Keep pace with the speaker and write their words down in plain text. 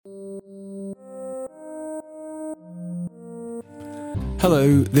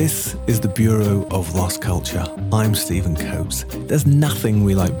Hello, this is the Bureau of Lost Culture. I'm Stephen Coates. There's nothing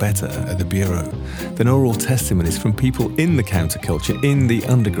we like better at the Bureau than oral testimonies from people in the counterculture, in the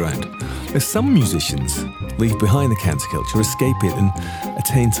underground. There's some musicians leave behind the counterculture, escape it and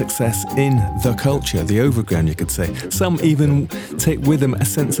attain success in the culture, the overground you could say. Some even take with them a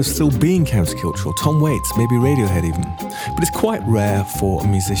sense of still being countercultural. Tom Waits, maybe Radiohead even. But it's quite rare for a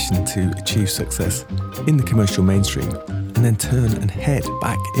musician to achieve success in the commercial mainstream and then turn and head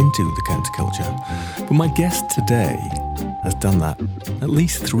back into the counterculture. But my guest today has done that at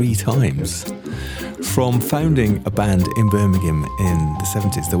least 3 times. From founding a band in Birmingham in the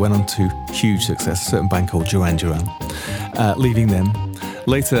 70s that went on to huge success, a certain band called Duran Duran, leaving them,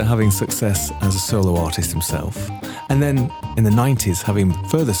 later having success as a solo artist himself, and then in the 90s having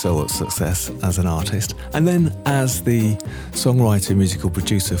further solo success as an artist, and then as the songwriter, musical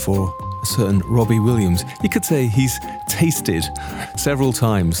producer for a certain Robbie Williams. You could say he's tasted several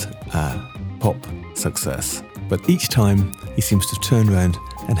times pop success, but each time he seems to turn around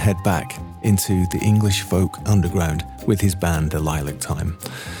and head back into the English folk underground with his band, The Lilac Time.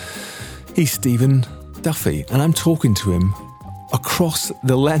 He's Stephen Duffy, and I'm talking to him across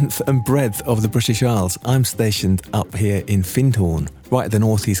the length and breadth of the British Isles. I'm stationed up here in Findhorn, right at the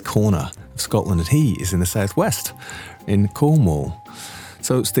northeast corner of Scotland, and he is in the southwest, in Cornwall.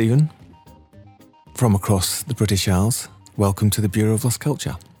 So, Stephen, from across the British Isles, welcome to the Bureau of Lost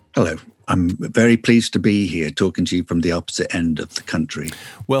Culture. Hello. I'm very pleased to be here talking to you from the opposite end of the country.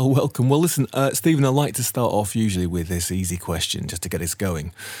 Well, welcome. Well, listen, Stephen, I like to start off usually with this easy question just to get us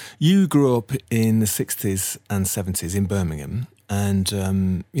going. You grew up in the 60s and 70s in Birmingham, and,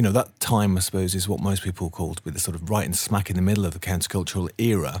 that time, I suppose, is what most people called with the sort of right and smack in the middle of the countercultural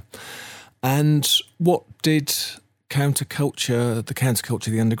era. And what did the counterculture,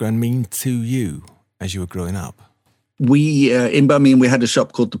 the underground, mean to you as you were growing up? We, in Birmingham, we had a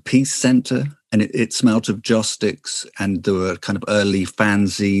shop called the Peace Centre, and it smelt of joss sticks, and there were kind of early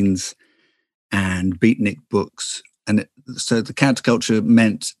fanzines and beatnik books. And so the counterculture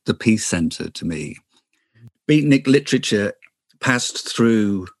meant the Peace Centre to me. Beatnik literature passed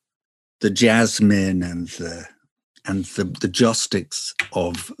through the jasmine and the joss sticks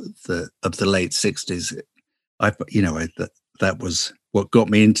of the late 60s. That was what got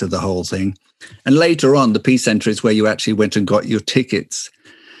me into the whole thing. And later on, the Peace Centre is where you actually went and got your tickets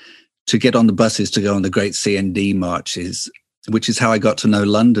to get on the buses to go on the great CND marches, which is how I got to know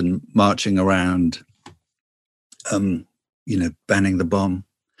London, marching around, banning the bomb.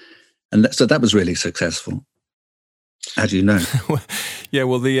 And so that was really successful, as you know. Yeah,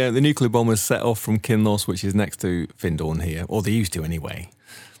 well, the nuclear bomb was set off from Kinloss, which is next to Findhorn here, or they used to anyway.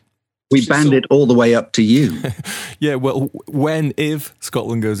 We banned it all the way up to you. Yeah, well, if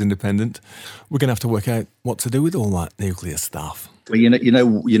Scotland goes independent, we're going to have to work out what to do with all that nuclear stuff. Well, you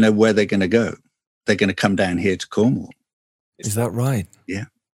know where they're going to go. They're going to come down here to Cornwall. Is that right? Yeah.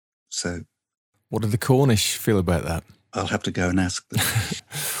 So, what do the Cornish feel about that? I'll have to go and ask them.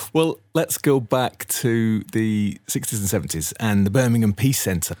 Well, let's go back to the 60s and 70s and the Birmingham Peace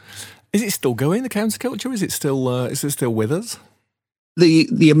Centre. Is it still going, the counterculture? Is it still with us?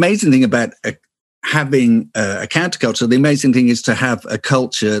 The amazing thing about having a counterculture, the amazing thing is to have a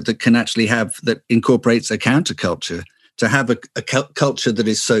culture that can actually that incorporates a counterculture. To have a culture that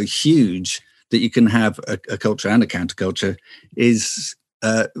is so huge that you can have a culture and a counterculture is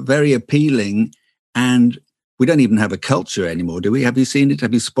very appealing. And we don't even have a culture anymore, do we? Have you seen it?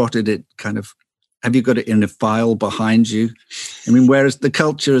 Have you spotted it? Have you got it in a file behind you? I mean, whereas the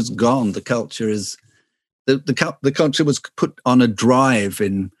culture is gone, the culture is. The culture was put on a drive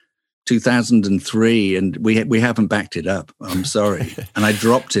in 2003, and we haven't backed it up. I'm sorry, and I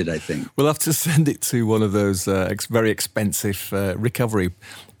dropped it. I think we'll have to send it to one of those very expensive recovery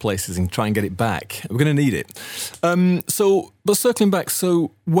places and try and get it back. We're going to need it. But circling back,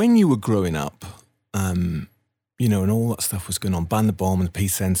 so when you were growing up, and all that stuff was going on, ban the bomb and the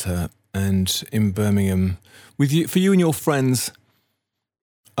Peace Centre, and in Birmingham, for you and your friends,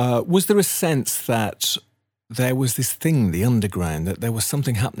 was there a sense that there was this thing, the underground, that there was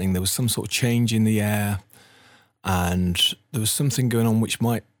something happening, there was some sort of change in the air, and there was something going on which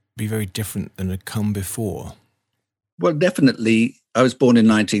might be very different than had come before? Well, definitely. I was born in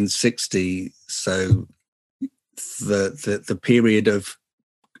 1960, so the period of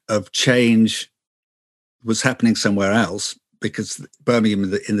change was happening somewhere else, because Birmingham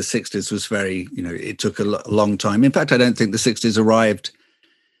in the 60s was very, it took a long time. In fact, I don't think the 60s arrived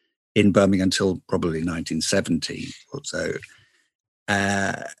in Birmingham until probably 1970 or so.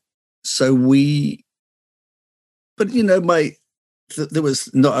 But there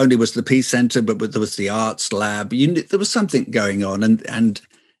was not only was the Peace Centre, but there was the arts lab. There was something going on, and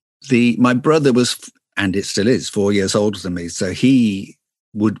my brother was, and it still is, 4 years older than me. So he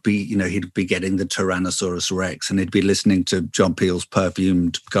would be, he'd be getting the Tyrannosaurus Rex, and he'd be listening to John Peel's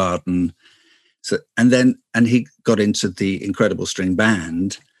Perfumed Garden. So and he got into the Incredible String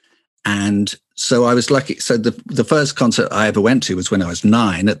Band, and so I was lucky. So the first concert I ever went to was when I was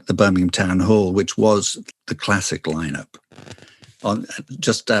 9 at the Birmingham Town Hall, which was the classic lineup, on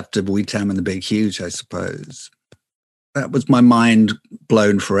just after Wheatham and the Big Huge, I suppose. That was my mind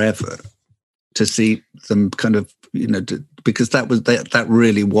blown forever to see them kind of, because that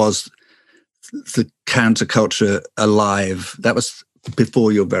really was the counterculture alive. That was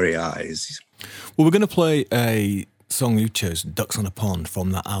before your very eyes. Well, we're going to play a song you chose, Ducks on a Pond,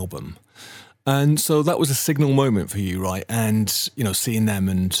 from that album. And so that was a signal moment for you, right? And, seeing them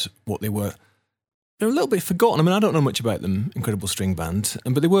and what they were, they're a little bit forgotten. I mean, I don't know much about them, Incredible String Band,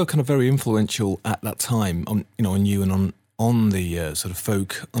 but they were kind of very influential at that time on you and on the sort of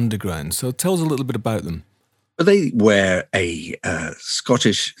folk underground. So tell us a little bit about them. Well, they were a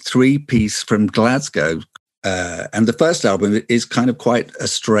Scottish three-piece from Glasgow. And the first album is kind of quite a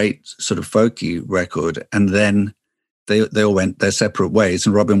straight sort of folky record. And then they all went their separate ways,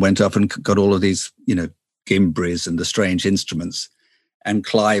 and Robin went off and got all of these, gimbris and the strange instruments, and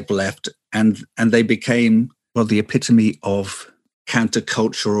Clive left, and they became, well, the epitome of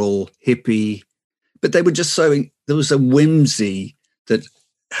countercultural hippie, but they were just there was a whimsy that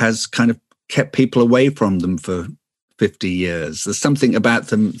has kind of kept people away from them for 50 years. There's something about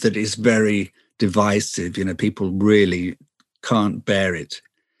them that is very divisive. People really can't bear it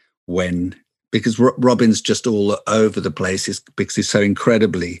because Robin's just all over the place, because he's so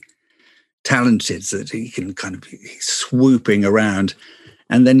incredibly talented that he can he's swooping around.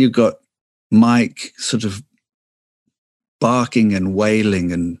 And then you've got Mike sort of barking and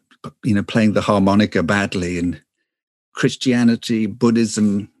wailing and, playing the harmonica badly, and Christianity,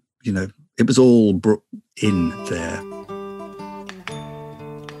 Buddhism, it was all in there.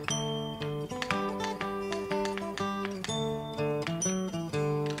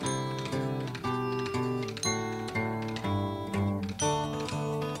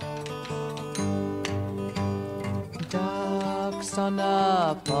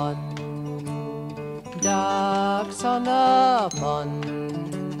 Ducks on a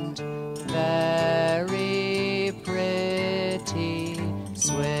pond, very pretty,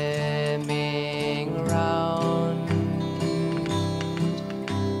 swimming round.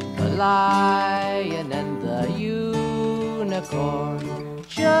 The lion and the unicorn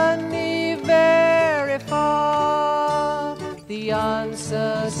journey very far. The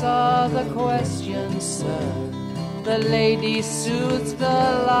answers are the questions, sir. The lady soothes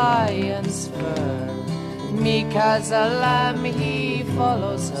the lion's fur. Meek as a lamb he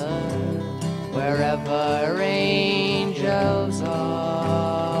follows her, wherever angels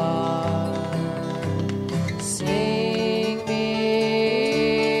are. Sing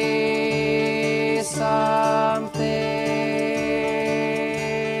me something.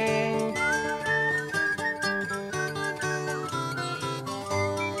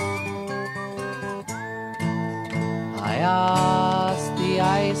 I asked the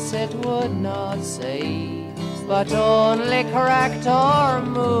ice, it would not say, but only cracked or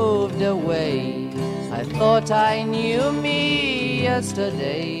moved away. I thought I knew me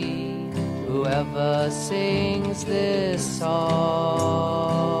yesterday, whoever sings this song.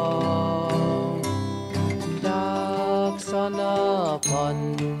 Ducks on a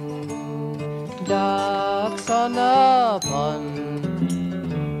pond, ducks on a pond,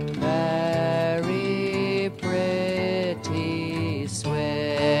 very pretty,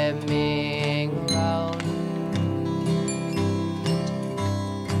 swimming round.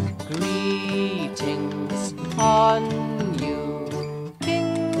 Greetings on you,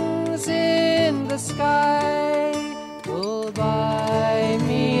 kings in the sky, will buy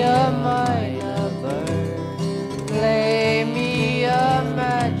me a minor bird, play me a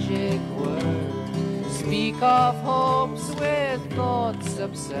magic word, speak of hopes with thoughts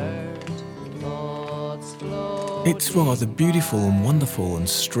absurd, thoughts flow. It's rather beautiful and wonderful and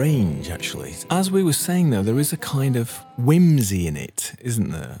strange, actually. As we were saying, though, there is a kind of whimsy in it,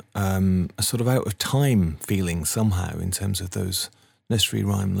 isn't there? A sort of out-of-time feeling somehow in terms of those nursery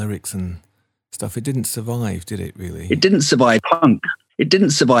rhyme lyrics and stuff. It didn't survive, did it, really? It didn't survive punk. It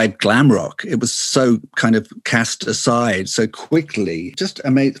didn't survive glam rock. It was so kind of cast aside so quickly. Just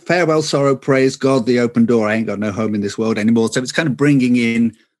amazing. Farewell, sorrow, praise God, the open door. I ain't got no home in this world anymore. So it's kind of bringing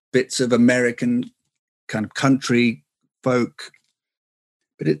in bits of American kind of country folk.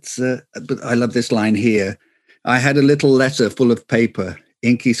 But I love this line here. I had a little letter full of paper,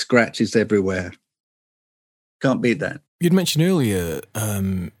 inky scratches everywhere. Can't beat that. You'd mentioned earlier,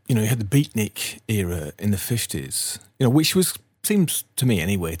 you had the beatnik era in the 50s, which seems to me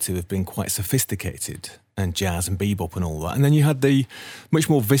anyway to have been quite sophisticated, and jazz and bebop and all that. And then you had the much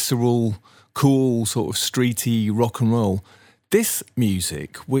more visceral, cool, sort of streety rock and roll. This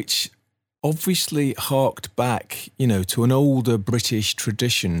music, which obviously harked back, to an older British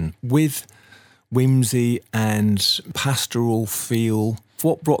tradition with whimsy and pastoral feel.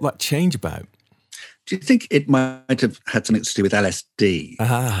 What brought that change about? Do you think it might have had something to do with LSD?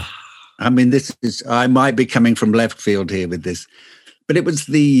 Ah. I mean, I might be coming from left field here with this, but it was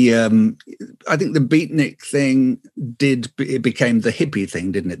I think the beatnik thing it became the hippie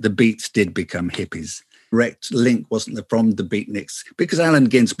thing, didn't it? The beats did become hippies. Direct link wasn't from the beatniks, because Allen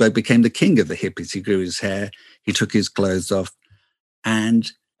Ginsberg became the king of the hippies. He grew his hair, he took his clothes off,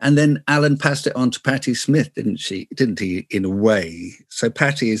 and then Alan passed it on to Patti Smith, didn't he, in a way? So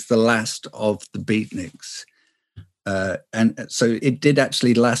Patti is the last of the beatniks. And so it did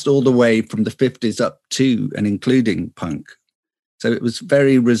actually last all the way from the 50s up to and including punk. So it was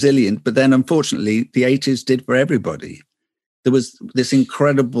very resilient. But then, unfortunately, the 80s did for everybody. There was this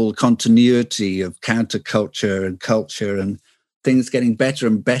incredible continuity of counterculture and culture and things getting better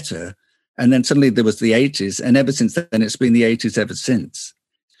and better. And then suddenly there was the 80s. And ever since then, it's been the 80s ever since.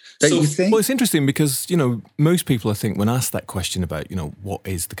 Don't you think? Well, it's interesting because, most people, I think, when asked that question about, what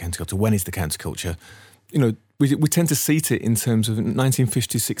is the counterculture, when is the counterculture, we tend to seat it in terms of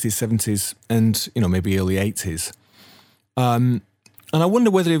 1950s, 60s, 70s, and, maybe early 80s. And I wonder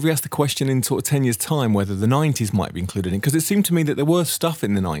whether if we ask the question in sort of 10 years' time, whether the 90s might be included in, because it seemed to me that there were stuff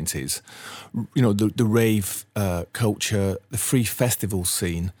in the 90s, the rave culture, the free festival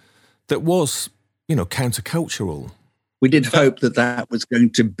scene, that was, countercultural. We did hope that was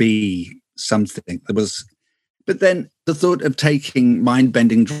going to be something. But then the thought of taking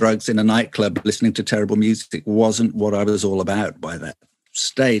mind-bending drugs in a nightclub, listening to terrible music, wasn't what I was all about by that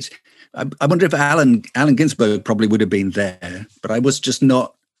stage. I wonder if Allen Ginsberg probably would have been there, but I was just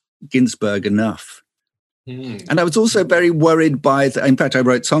not Ginsberg enough. Mm. And I was also very worried in fact, I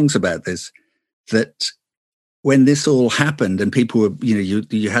wrote songs about this, that when this all happened and people were,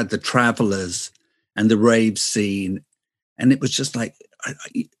 you had the Travelers and the rave scene, and it was just like,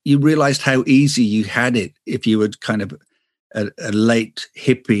 you realized how easy you had it if you were kind of a late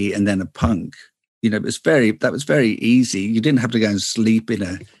hippie and then a punk. That was very easy. You didn't have to go and sleep in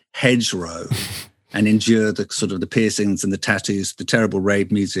a hedgerow and endure the sort of the piercings and the tattoos, the terrible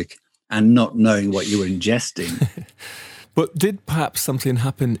rave music, and not knowing what you were ingesting. But did perhaps something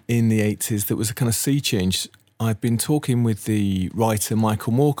happen in the 80s that was a kind of sea change? I've been talking with the writer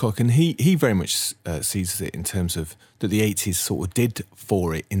Michael Moorcock, and he very much sees it in terms of that the 80s sort of did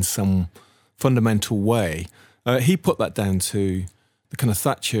for it in some fundamental way. He put that down to the kind of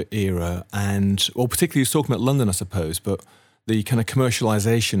Thatcher era particularly he was talking about London, I suppose, but the kind of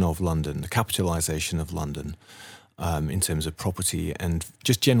commercialisation of London, the capitalisation of London in terms of property and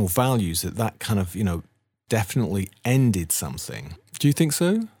just general values, that kind of, definitely ended something. Do you think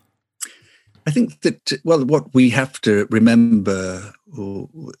so? I think that, what we have to remember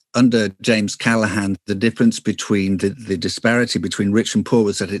under James Callaghan, the difference between the disparity between rich and poor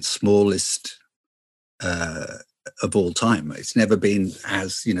was at its smallest of all time. It's never been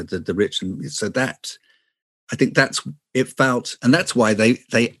as, the rich. And so that, I think it felt, and that's why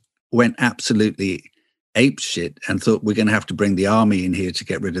they went absolutely apeshit and thought we're going to have to bring the army in here to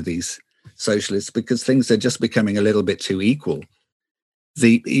get rid of these socialists, because things are just becoming a little bit too equal.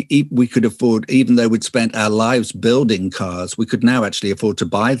 We could afford, even though we'd spent our lives building cars, we could now actually afford to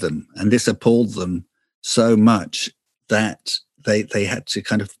buy them. And this appalled them so much that they had to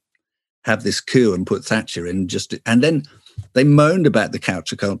kind of have this coup and put Thatcher in. And then they moaned about the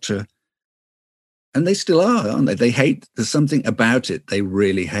counterculture, and they still are, aren't they? They hate. There's something about it they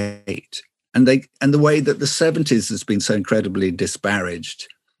really hate, and the way that the 70s has been so incredibly disparaged.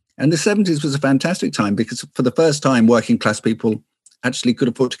 And the 70s was a fantastic time because for the first time, working class people actually could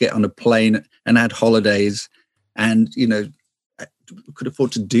afford to get on a plane and had holidays, and could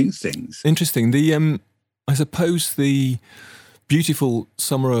afford to do things. Interesting. I suppose the beautiful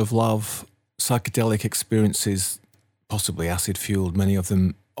summer of love, psychedelic experiences, possibly acid fueled, many of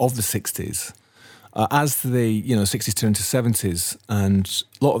them of the 60s. As the 60s turned to 70s, and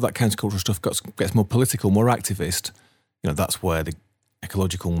a lot of that countercultural stuff gets more political, more activist. That's where the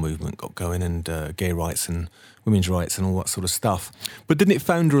ecological movement got going, and gay rights and women's rights and all that sort of stuff. But didn't it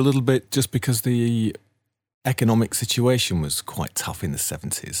founder a little bit just because the economic situation was quite tough in the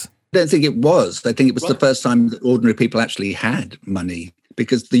 70s? I don't think it was. I think it was the first time that ordinary people actually had money,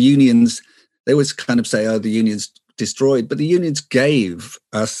 because the unions they always kind of say, oh, the union's destroyed, but the unions gave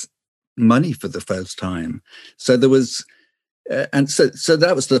us money for the first time. So there was, so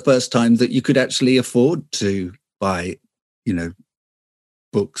that was the first time that you could actually afford to buy, you know,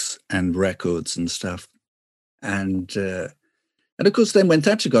 books and records and stuff. And of course, then when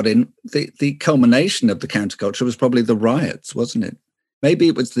Thatcher got in, the culmination of the counterculture was probably the riots, wasn't it? Maybe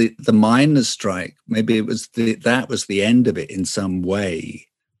it was the miners' strike. Maybe it was that was the end of it in some way,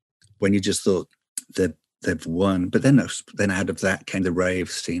 when you just thought they've won. But then out of that came the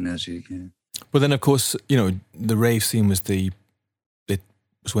rave scene, as you know. But then, of course, you know, the rave scene was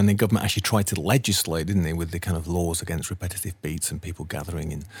was when the government actually tried to legislate, didn't they, with the kind of laws against repetitive beats and people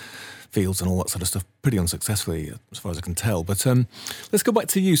gathering in fields and all that sort of stuff, pretty unsuccessfully, as far as I can tell. But let's go back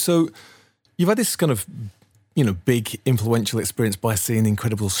to you. So you've had this kind of, you know, big influential experience by seeing the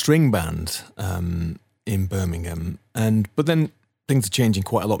incredible string band in Birmingham, but then things are changing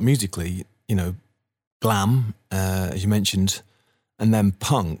quite a lot musically. You know, glam, as you mentioned, and then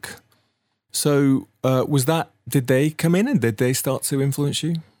punk. So did they come in and did they start to influence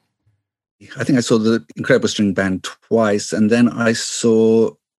you? I think I saw the Incredible String Band twice, and then I saw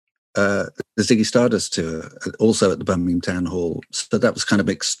the Ziggy Stardust tour, also at the Birmingham Town Hall. So that was kind of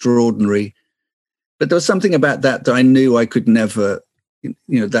extraordinary. But there was something about that I knew I could never, you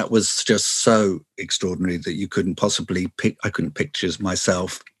know, that was just so extraordinary that you couldn't possibly I couldn't picture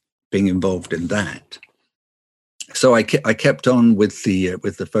myself being involved in that. So I kept on with the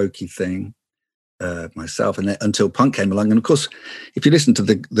folky thing myself, and until punk came along. And of course, if you listen to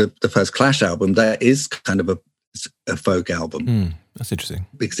the first Clash album, that is kind of a folk album. That's interesting,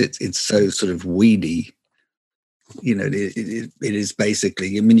 because it's so sort of weedy. You know, it is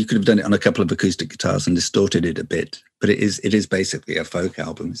basically. I mean, you could have done it on a couple of acoustic guitars and distorted it a bit, but it is basically a folk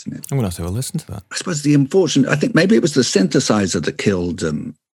album, isn't it? I'm going to have to have a listen to that. I suppose I think maybe it was the synthesizer that killed.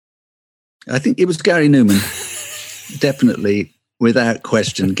 I think it was Gary Newman. Definitely, without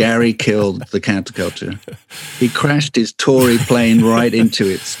question, Gary killed the counterculture. He crashed his Tory plane right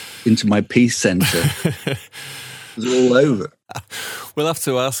into my Peace Centre. It was all over. We'll have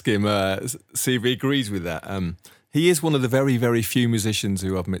to ask him, see if he agrees with that. He is one of the very, very few musicians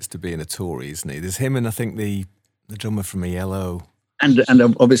who admits to being a Tory, isn't he? There's him and I think the drummer from ELO. And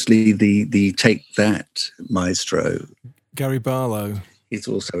obviously the Take That maestro. Gary Barlow. He's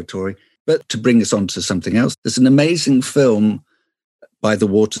also a Tory. But to bring us on to something else, there's an amazing film by the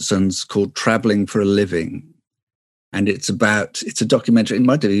Watersons called Travelling for a Living. And it's a documentary. It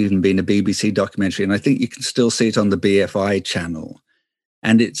might have even been a BBC documentary. And I think you can still see it on the BFI channel.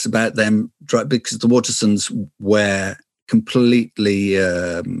 And it's about them, because the Watersons were completely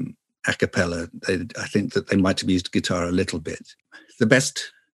a cappella. I think that they might have used guitar a little bit. The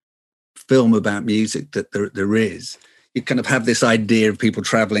best film about music that there is. You kind of have this idea of people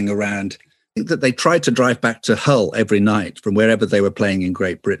traveling around. I think that they tried to drive back to Hull every night from wherever they were playing in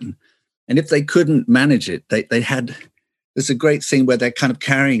Great Britain. And if they couldn't manage it, there's a great scene where they're kind of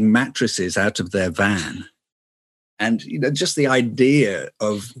carrying mattresses out of their van. And, you know, just the idea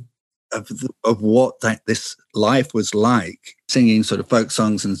of what this life was like, singing sort of folk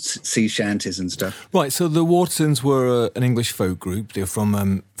songs and sea shanties and stuff. Right, so the Watersons were an English folk group. They're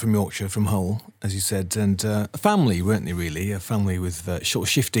from Yorkshire, from Hull, as you said, and a family, weren't they, really? A family with sort of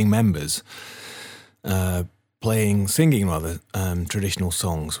shifting members, singing traditional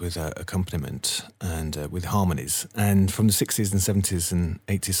songs with accompaniment and with harmonies, and from the 60s and 70s and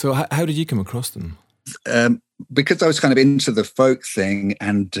 80s. So how did you come across them? Because I was kind of into the folk thing,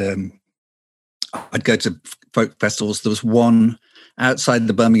 and I'd go to folk festivals. There was one outside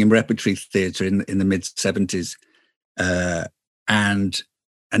the Birmingham Repertory Theatre in the mid-70s, and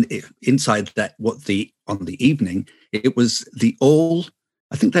inside that, on the evening, it was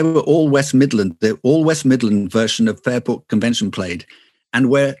I think they were all West Midland. The all West Midland version of Fairport Convention played,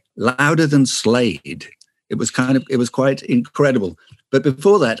 and were louder than Slade. It was quite incredible. But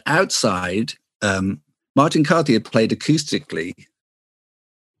before that, outside, Martin Carthy had played acoustically.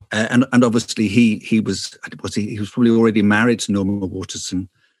 And obviously he was probably already married to Norma Waterson.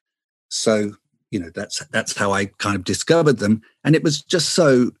 So, you know, that's how I kind of discovered them. And it was just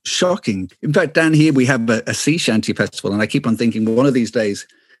so shocking. In fact, down here we have a sea shanty festival, and I keep on thinking, well, one of these days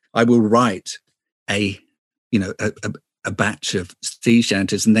I will write a batch of sea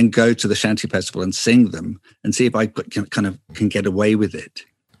shanties and then go to the shanty festival and sing them and see if I can get away with it.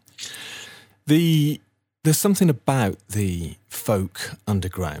 There's something about the folk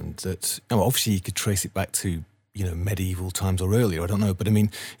underground that, obviously you could trace it back to, you know, medieval times or earlier, I don't know. But I mean,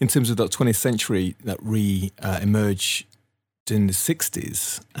 in terms of that 20th century, that re-emerge in the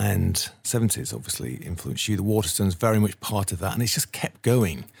 60s and 70s obviously influenced you. The Waterstones very much part of that, and it's just kept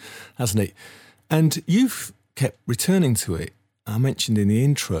going, hasn't it? And you've kept returning to it. I mentioned in the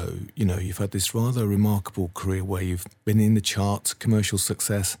intro, you know, you've had this rather remarkable career where you've been in the charts, commercial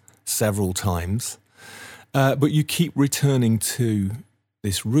success several times, but you keep returning to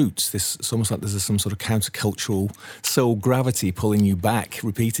this roots. It's almost like there's some sort of countercultural soul gravity pulling you back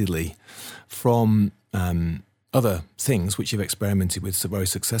repeatedly from other things which you've experimented with so very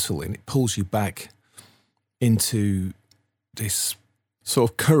successfully, and it pulls you back into this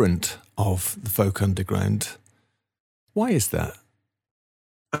sort of current of the folk underground. Why is that?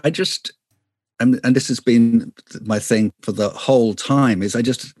 And this has been my thing for the whole time, is I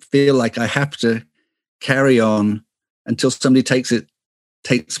just feel like I have to carry on until somebody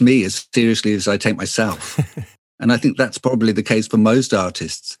takes me as seriously as I take myself. And I think that's probably the case for most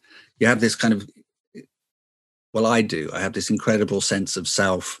artists. You have this kind of, well, I do. I have this incredible sense of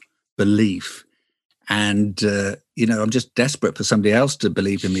self-belief. And, you know, I'm just desperate for somebody else to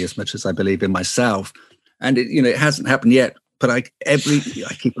believe in me as much as I believe in myself. And, it hasn't happened yet. But I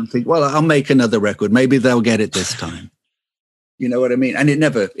keep on thinking, well, I'll make another record. Maybe they'll get it this time. You know what I mean? And it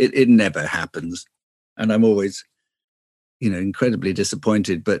never happens. And I'm always, incredibly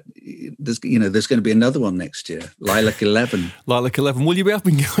disappointed. But there's going to be another one next year, Lilac 11. Lilac 11. Well, you have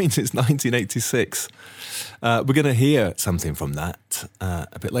been going since 1986. We're going to hear something from that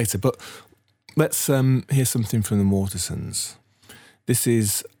a bit later. But let's hear something from the Watersons. This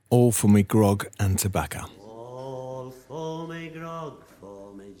is All For Me Grog and Tobacco. For me grog,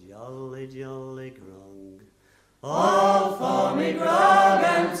 for me jolly, jolly grog. All for me grog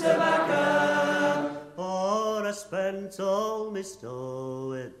and tobacco. For I spent all my store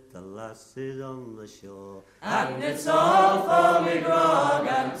with the lasses on the shore. And it's all for me grog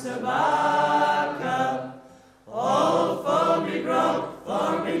and tobacco. All for me grog,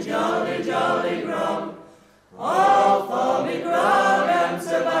 for me jolly, jolly grog. All for me grog and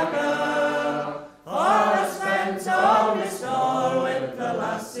tobacco. For I spent all my store with the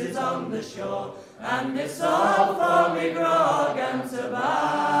lasses on the shore, and it's all for me grog and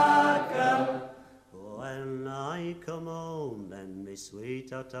tobacco. When I come home, then me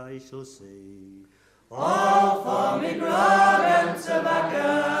sweetheart I shall see. All for me grog and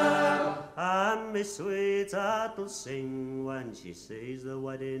tobacco. And me sweetheart will sing when she sees the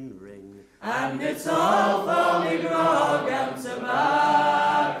wedding ring. And it's all for me grog and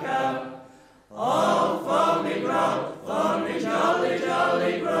tobacco. All for me grog, for me jolly,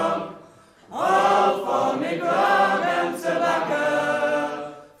 jolly grog. All for me grog and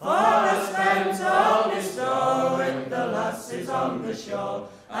tobacco. For I spent all my store with the lasses on the shore.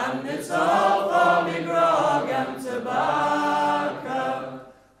 And it's all for me grog and tobacco.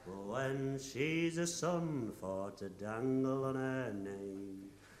 When she's a sun for to dangle on her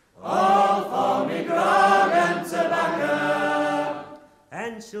name. All for me grog and tobacco.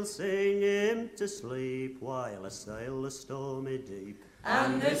 And she'll sing him to sleep while I sail the stormy deep.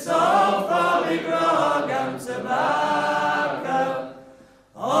 And it's all for me grog and tobacco.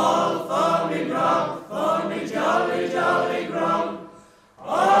 All for me grog, for me jolly, jolly grog.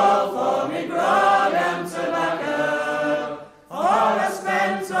 All for me grog and tobacco. For I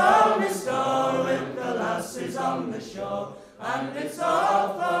spent all my store with the lasses on the shore. And it's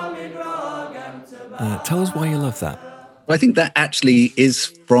all for me grog and tobacco. Tell us why you love that. I think that actually is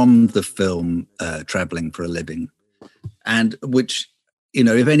from the film Traveling for a Living, and which,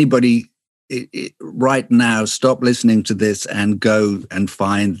 if anybody right now, stop listening to this and go and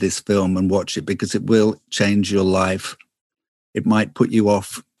find this film and watch it, because it will change your life. It might put you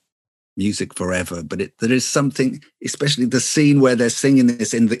off music forever, but there is something, especially the scene where they're singing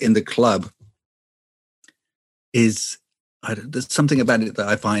this in the club, there's something about it that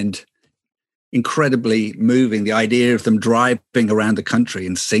I find incredibly moving. The idea of them driving around the country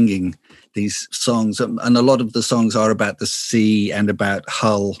and singing these songs, and a lot of the songs are about the sea and about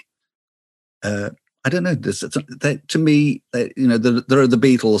Hull. I don't know. To me, there are the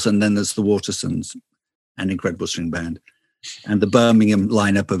Beatles, and then there's the Watersons, an incredible string band, and the Birmingham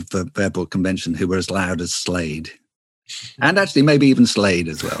lineup of Fairport Convention, who were as loud as Slade, and actually maybe even Slade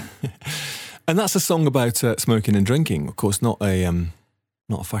as well. And that's a song about smoking and drinking. Of course, not a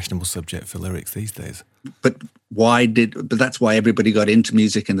fashionable subject for lyrics these days. But that's why everybody got into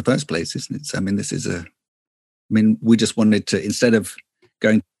music in the first place, isn't it? So, we just wanted to, instead of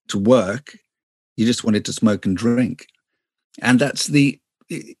going to work, you just wanted to smoke and drink. And that's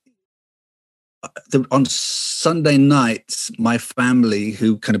on Sunday nights, my family,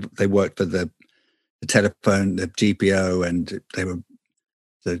 who they worked for the telephone, the GPO, and they were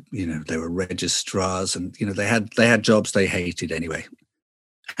they were registrars, and they had jobs they hated anyway.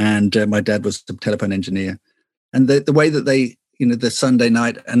 And my dad was a telephone engineer, and the way that they, the Sunday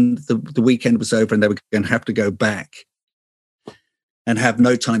night and the weekend was over, and they were going to have to go back and have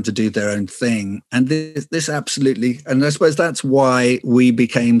no time to do their own thing. And this absolutely, and I suppose that's why we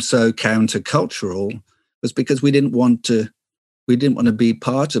became so countercultural, was because we didn't want to be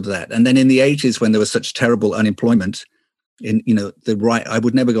part of that. And then in the 80s, when there was such terrible unemployment, I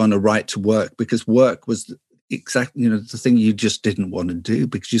would never go on a right to work, because work was exactly, the thing you just didn't want to do,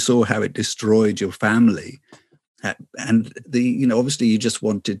 because you saw how it destroyed your family. And obviously you just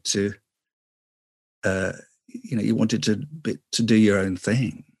wanted to, you wanted to do your own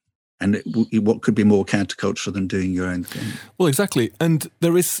thing. And what could be more countercultural than doing your own thing? Well, exactly. And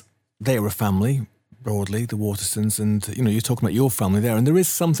they're a family, broadly, the Waterstones, and, you're talking about your family there, and there is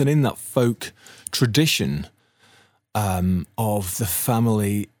something in that folk tradition of the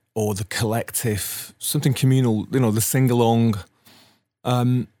family or the collective, something communal, the sing-along.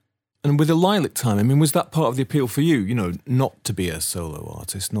 And with the Lilac Time, I mean, was that part of the appeal for you, not to be a solo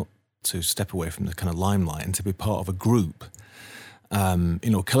artist, not to step away from the kind of limelight and to be part of a group,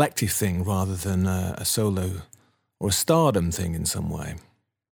 collective thing rather than a solo or a stardom thing in some way?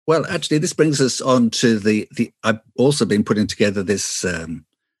 Well, actually, this brings us on to the I've also been putting together this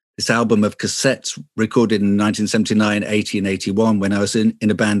album of cassettes recorded in 1979, 80 and 81, when I was in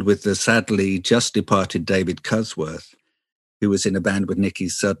a band with the sadly just departed David Cusworth, who was in a band with Nicky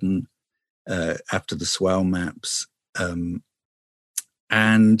Sudden after the Swell Maps.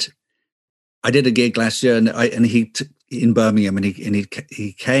 And I did a gig last year, and he in Birmingham, and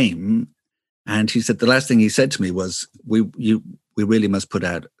he came, and he said, the last thing he said to me was, we really must put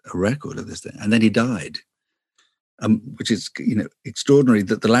out a record of this thing. And then he died. Which is, extraordinary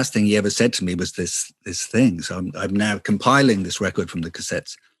that the last thing he ever said to me was this thing. So I'm now compiling this record from the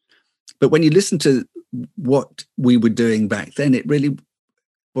cassettes. But when you listen to what we were doing back then, it really,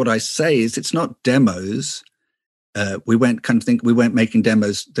 what I say is, it's not demos. We weren't making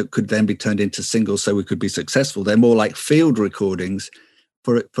demos that could then be turned into singles so we could be successful. They're more like field recordings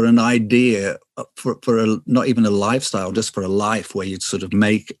for an idea, for not even a lifestyle, just for a life, where you'd sort of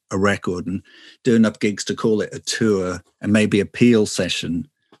make a record and do enough gigs to call it a tour and maybe a Peel session.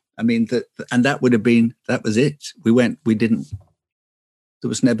 I mean, that was it. There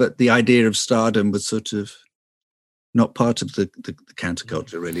was never, the idea of stardom was sort of not part of the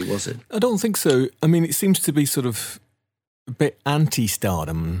counterculture, really, was it? I don't think so. I mean, it seems to be sort of a bit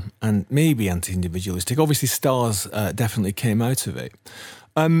anti-stardom and maybe anti-individualistic. Obviously, stars definitely came out of it.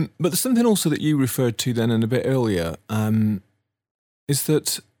 But there's something also that you referred to then and a bit earlier, is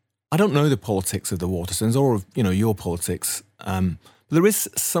that I don't know the politics of the Waterstones or of, your politics, but there is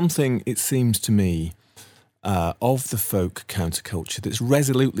something, it seems to me, of the folk counterculture that's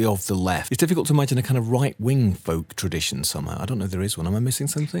resolutely of the left. It's difficult to imagine a kind of right-wing folk tradition somehow. I don't know if there is one. Am I missing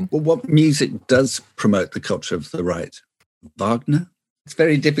something? Well, what music does promote the culture of the right? Wagner. It's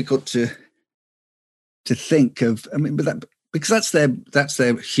very difficult to think of. I mean, because that's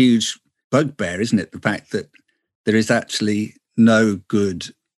their huge bugbear, isn't it? The fact that there is actually no good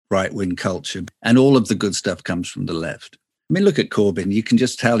right-wing culture, and all of the good stuff comes from the left. I mean, look at Corbyn. You can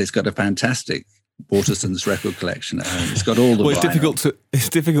just tell he's got a fantastic Waterstones record collection at home. It's got all the. Well, it's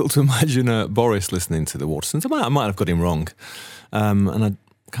difficult to imagine Boris listening to the Waterstones. I might have got him wrong, and I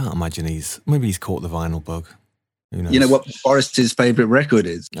can't imagine he's caught the vinyl bug. Who knows? You know what Boris's favourite record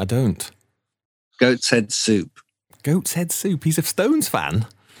is? I don't. Goat's Head Soup. Goat's Head Soup. He's a Stones fan.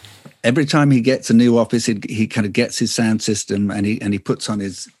 Every time he gets a new office, he kind of gets his sound system and he puts on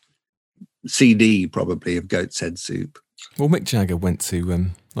his CD, probably, of Goat's Head Soup. Well, Mick Jagger went to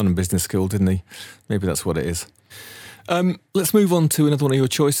London Business School, didn't he? Maybe that's what it is. Let's move on to another one of your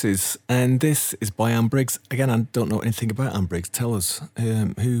choices, and this is by Anne Briggs. Again, I don't know anything about Anne Briggs. Tell us,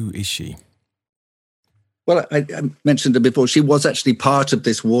 who is she? Well, I mentioned her before. She was actually part of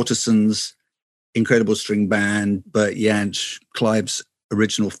this Waterstones incredible string band, Bert Jansch, Clive's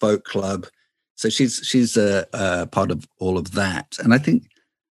original folk club. So she's a part of all of that. And I think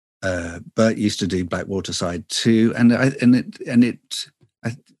Bert used to do Blackwater Side too, and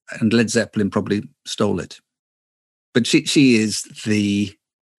Led Zeppelin probably stole it. But she is the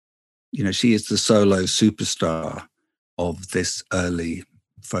solo superstar of this early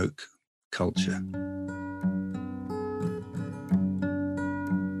folk culture.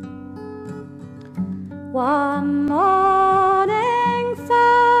 One morning fair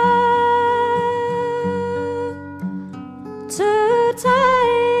to take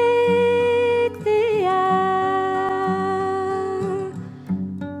the air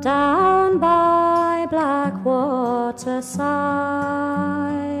down by Blackwater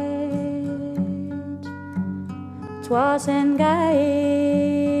side. 'twas in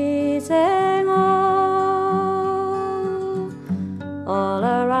gazing all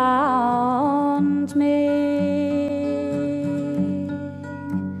around me.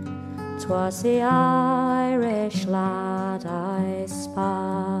 'Twas the Irish lad I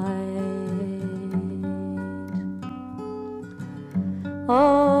spied.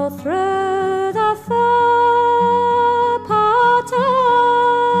 Oh, through the far part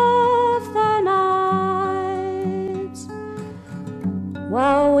of the night,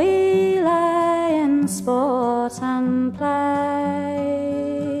 while we lay in sport and play,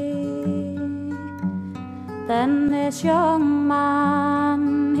 then this young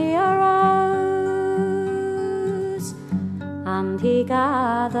man he arose, and he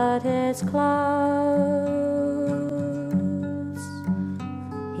gathered his clothes.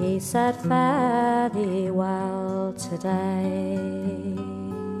 He said, fare thee well today.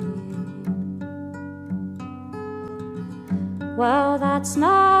 Well, that's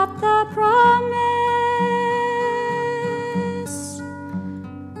not the promise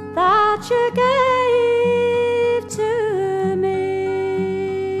that you gave to me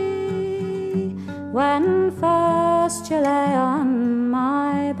when first you lay on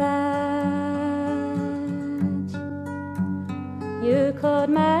my bed. You could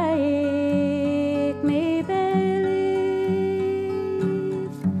make me believe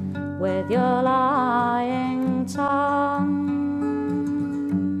with your lying tongue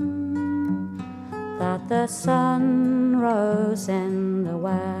that the sun rose in the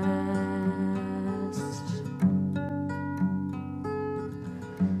west.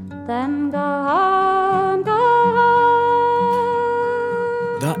 Then go home, go home.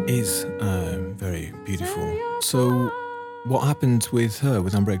 That is very beautiful. So, what happened with her,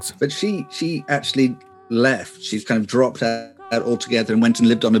 with Anne Briggs? But she actually left. She's kind of dropped out altogether and went and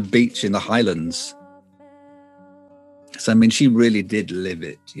lived on a beach in the Highlands. So, I mean, she really did live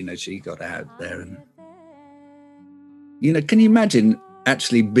it. You know, she got out there and, you know, can you imagine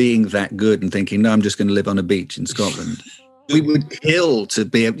actually being that good and thinking, no, I'm just going to live on a beach in Scotland? We would kill to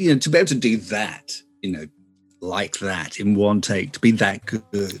be able, to be able to do that, like that in one take, to be that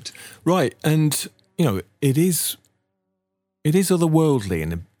good. Right. And, it is otherworldly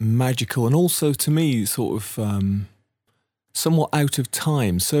and magical, and also to me sort of somewhat out of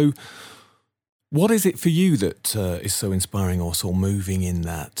time. So what is it for you that is so inspiring or so moving in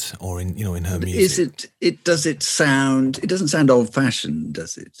that, or in her music? It doesn't sound old fashioned,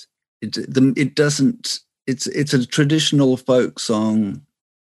 does it? It doesn't. It's a traditional folk song,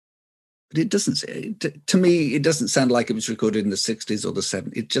 but it doesn't. To me, it doesn't sound like it was recorded in the 60s or the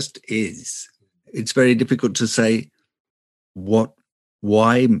 70s. It just is. It's very difficult to say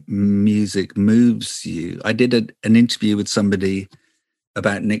why music moves you. I did an interview with somebody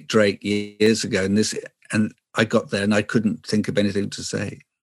about Nick Drake years ago, and I got there and I couldn't think of anything to say,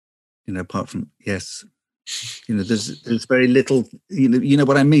 apart from yes. There's very little. You know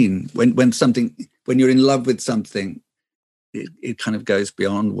what I mean. When you're in love with something, it kind of goes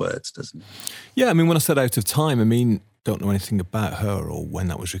beyond words, doesn't it? Yeah, I mean, when I said out of time, I mean, don't know anything about her or when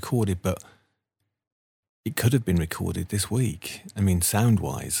that was recorded, but it could have been recorded this week. I mean,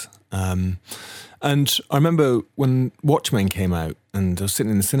 sound-wise. And I remember when Watchmen came out, and I was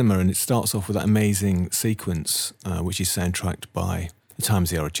sitting in the cinema, and it starts off with that amazing sequence, which is soundtracked by The Times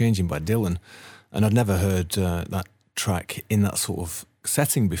They Are Changing by Dylan. And I'd never heard that track in that sort of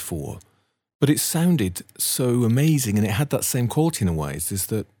setting before. But it sounded so amazing, and it had that same quality in a way.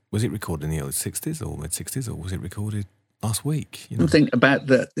 Was it recorded in the early 60s or mid-60s, or was it recorded last week? Something about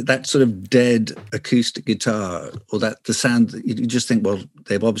that sort of dead acoustic guitar, or the sound that you just think, well,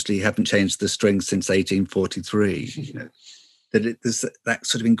 they obviously haven't changed the strings since 1843. There's that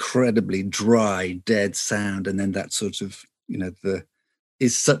sort of incredibly dry, dead sound, and then that sort of,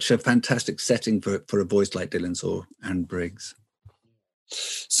 is such a fantastic setting for a voice like Dylan's or Anne Briggs.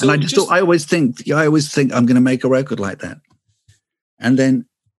 So and I always think I'm going to make a record like that, and then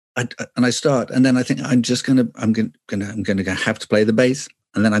I start, and then I think I'm going to have to play the bass,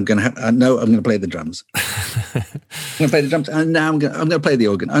 and then I'm going to play the drums. I'm going to play the drums, and now I'm going to play the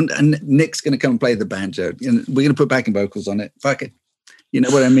organ, and Nick's going to come and play the banjo, and we're going to put backing vocals on it. Fuck it, you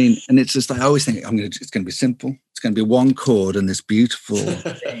know what I mean? And it's just like I always think it's going to be simple. It's going to be one chord and this beautiful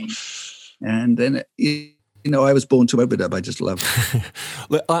thing, and then I was born to overdub. I just love it.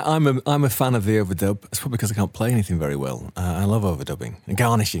 Look, I'm a fan of the overdub. It's probably because I can't play anything very well. I love overdubbing and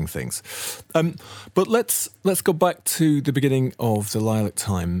garnishing things. But let's go back to the beginning of the Lilac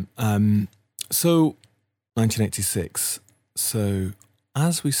Time. So 1986. So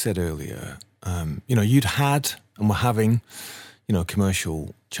as we said earlier, you'd had and were having,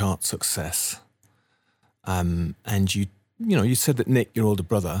 commercial chart success. and you said that Nick, your older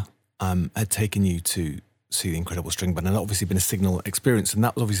brother, had taken you to see the Incredible String Band, and obviously been a signal experience, and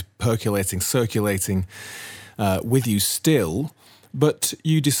that was obviously circulating with you still. But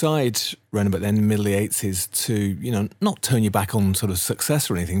you decide around about then, middle of the 80s, to, not turn your back on sort of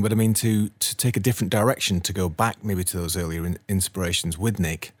success or anything, but I mean to take a different direction, to go back maybe to those earlier inspirations with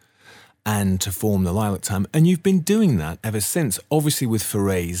Nick and to form the Lilac Time. And you've been doing that ever since, obviously with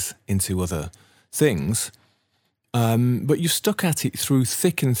forays into other things. But you've stuck at it through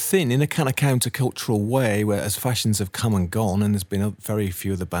thick and thin in a kind of countercultural way, where as fashions have come and gone, and there's been very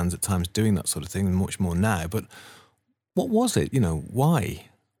few other bands at times doing that sort of thing, and much more now. But what was it? Why?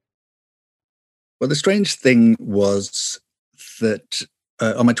 Well, the strange thing was that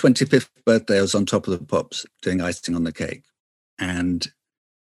on my 25th birthday, I was on Top of the Pops doing icing on the cake. And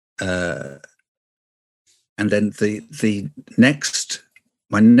then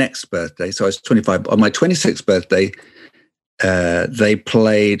my next birthday, so I was 25. On my 26th birthday, they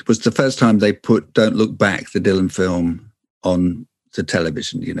played, was the first time they put Don't Look Back, the Dylan film, on the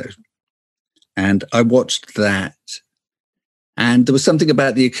television, And I watched that. And there was something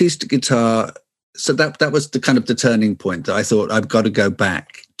about the acoustic guitar. So that was the kind of the turning point that I thought I've got to go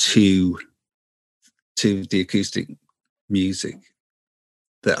back to the acoustic music.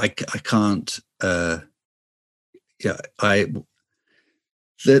 That I can't. The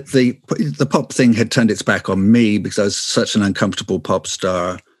pop thing had turned its back on me because I was such an uncomfortable pop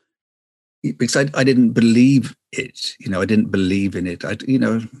star. Because I didn't believe it. I didn't believe in it.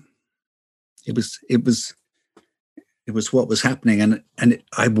 It was what was happening, and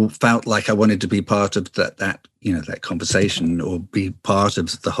I felt like I wanted to be part of that conversation or be part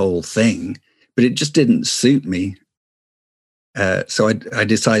of the whole thing, but it just didn't suit me. So I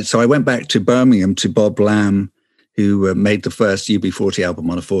decided. So I went back to Birmingham to Bob Lamb, who made the first UB40 album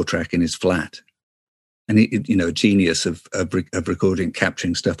on a 4-track in his flat, and he, a genius of recording,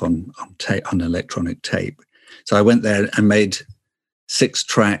 capturing stuff on tape, on electronic tape. So I went there and made 6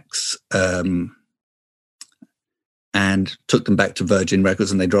 tracks. And took them back to Virgin Records,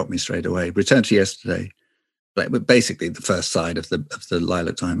 and they dropped me straight away. Return to Yesterday, but basically the first side of the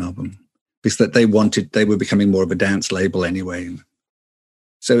Lilac Time album, because that they were becoming more of a dance label anyway.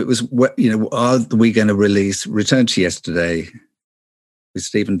 So it was, are we going to release Return to Yesterday with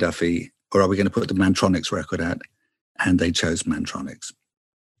Stephen Duffy, or are we going to put the Mantronix record out? And they chose Mantronix,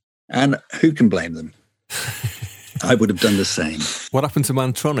 and who can blame them? I would have done the same. What happened to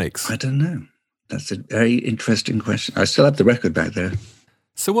Mantronix? I don't know. That's a very interesting question. I still have the record back there.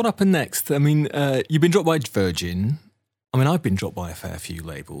 So what happened next? I mean, you've been dropped by Virgin. I mean, I've been dropped by a fair few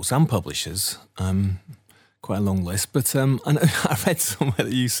labels and publishers. Quite a long list. But I read somewhere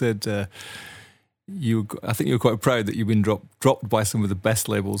that you said I think you were quite proud that you've been dropped by some of the best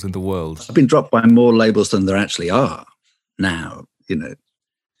labels in the world. I've been dropped by more labels than there actually are now, because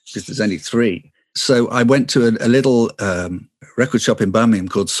there's only 3. So I went to a little record shop in Birmingham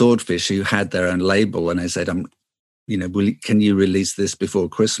called Swordfish, who had their own label, and I said, can you release this before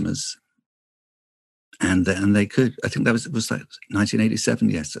Christmas? And they could. I think it was like 1987.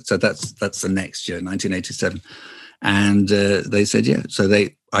 Yes, so that's the next year, 1987, and they said yeah. So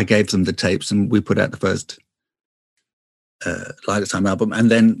I gave them the tapes, and we put out the first Lilac Time album, and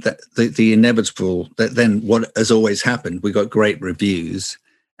then the inevitable. Then what has always happened? We got great reviews.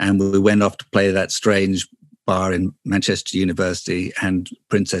 And we went off to play that strange bar in Manchester University and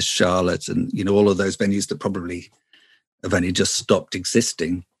Princess Charlotte and, all of those venues that probably have only just stopped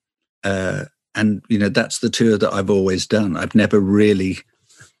existing. And that's the tour that I've always done. I've never really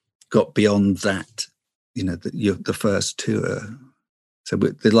got beyond that, the first tour. So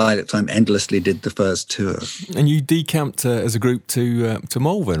the Lilac Time endlessly did the first tour. And you decamped as a group to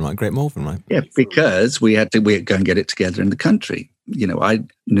Malvern, right? Great Malvern, right? Yeah, because we had to go and get it together in the country. I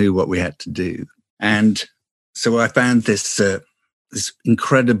knew what we had to do. And so I found this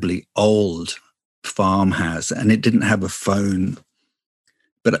incredibly old farmhouse, and it didn't have a phone.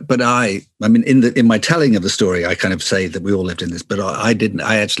 But I mean, in my telling of the story, I kind of say that we all lived in this, but I didn't.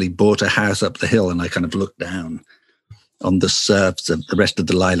 I actually bought a house up the hill, and I kind of looked down on the serfs of the rest of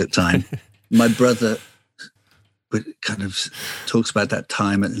the Lilac Time. My brother kind of talks about that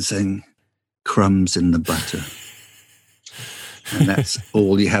time and saying, crumbs in the butter. And that's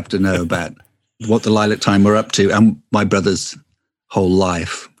all you have to know about what the Lilac Time were up to. And my brother's whole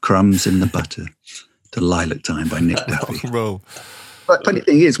life, crumbs in the butter, the Lilac Time by Nick Duffy. Roll. But funny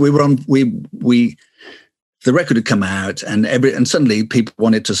thing is, we were on, the record had come out, and suddenly people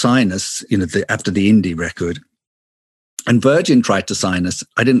wanted to sign us, after the indie record. And Virgin tried to sign us.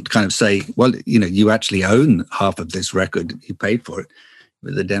 I didn't kind of say, well, you actually own half of this record. You paid for it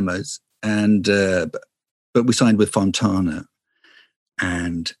with the demos. And but we signed with Fontana,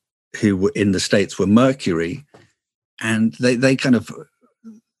 and who were in the States were Mercury, and they kind of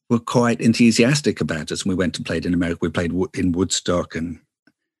were quite enthusiastic about us. And we went and played in America. We played in Woodstock and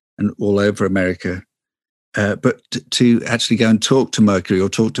all over America. But to actually go and talk to Mercury or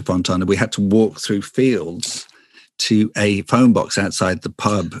talk to Fontana, we had to walk through fields to a phone box outside the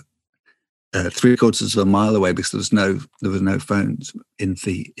pub, 3/4 of a mile away, because there was no phones in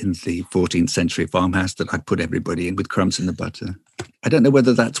the 14th century farmhouse that I put everybody in with crumbs in the butter. I don't know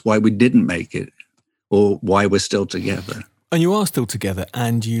whether that's why we didn't make it or why we're still together. And you are still together,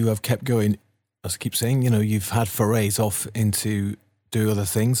 and you have kept going. As I keep saying, you've had forays off into do other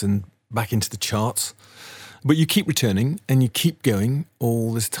things and back into the charts. But you keep returning and you keep going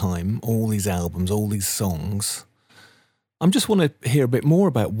all this time, all these albums, all these songs. I just want to hear a bit more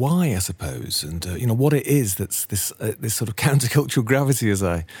about why, I suppose, and what it is that's this sort of countercultural gravity, as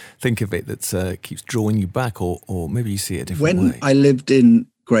I think of it, that keeps drawing you back, or maybe you see it a different way. When I lived in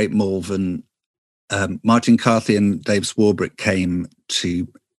Great Malvern, Martin Carthy and Dave Swarbrick came to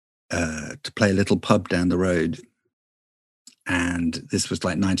play a little pub down the road, and this was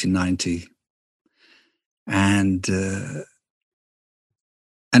like 1990. And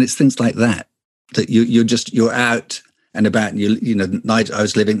it's things like that you're out and about, and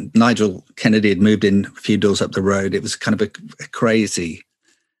Nigel Kennedy had moved in a few doors up the road. It was kind of a crazy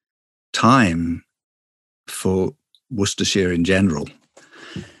time for Worcestershire in general.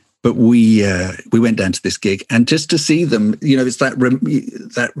 But we went down to this gig, and just to see them, it's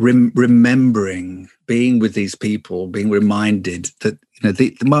that remembering, being with these people, being reminded that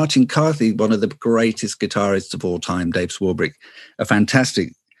the Martin Carthy, one of the greatest guitarists of all time, Dave Swarbrick, a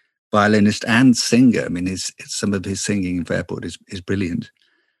fantastic violinist and singer. I mean, some of his singing in Fairport is brilliant.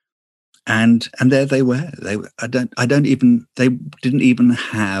 And there they were. They didn't even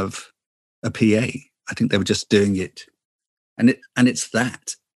have a PA. I think they were just doing it, and it's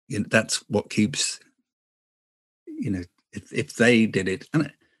that. That's what keeps, if they did it. And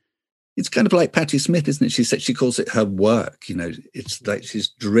it's kind of like Patti Smith, isn't it? She said she calls it her work. It's like she's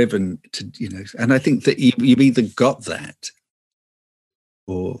driven to, and I think that you've either got that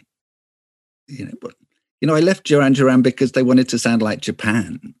or, but, I left Duran Duran because they wanted to sound like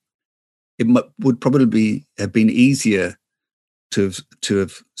Japan. It would probably have been easier to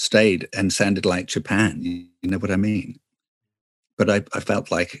have stayed and sounded like Japan. You know what I mean? But I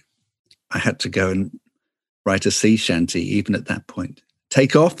felt like I had to go and write a sea shanty even at that point.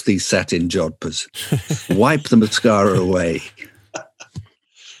 Take off these satin jodhpurs. Wipe the mascara away.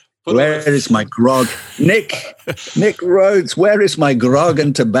 Where is my grog? Nick Rhodes, where is my grog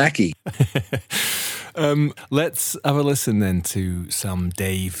and tobacco? Let's have a listen then to some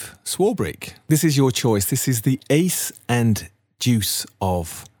Dave Swarbrick. This is your choice. This is the Ace and Juice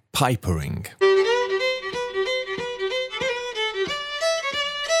of Pipering.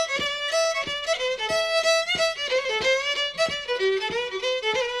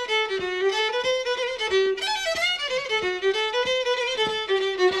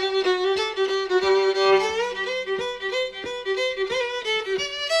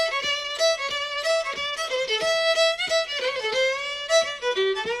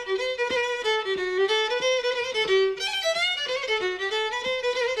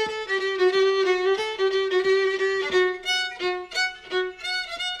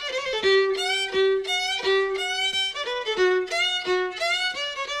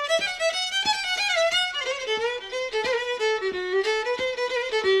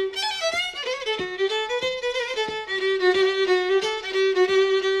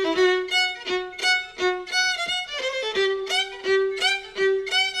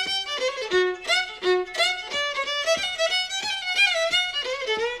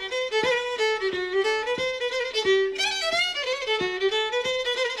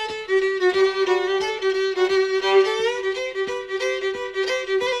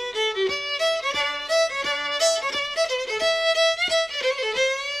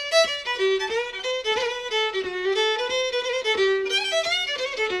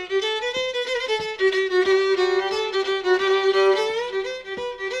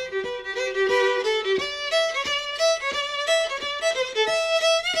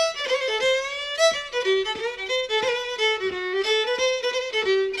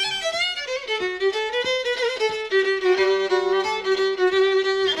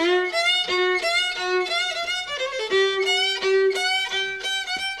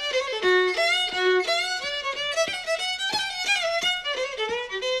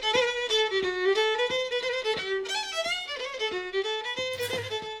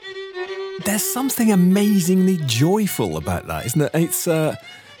 There's something amazingly joyful about that, isn't it? It's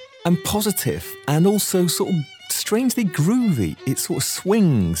and positive and also sort of strangely groovy. It sort of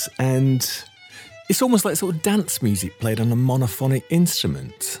swings and it's almost like sort of dance music played on a monophonic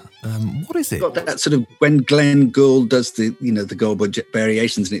instrument. What is it? Got that sort of when Glenn Gould does the Goldberg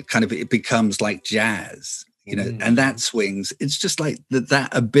variations, and it becomes like jazz, and that swings. It's just like that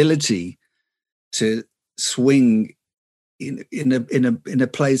ability to swing in a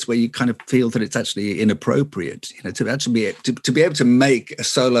place where you kind of feel that it's actually inappropriate. To actually be able to make a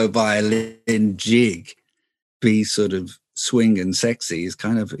solo violin jig be sort of swing and sexy is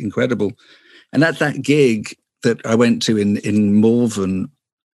kind of incredible. And at that gig that I went to in Malvern,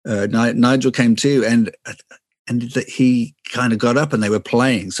 Nigel came too, and he kind of got up and they were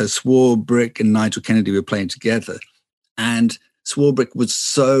playing. So Swarbrick and Nigel Kennedy were playing together, and Swarbrick was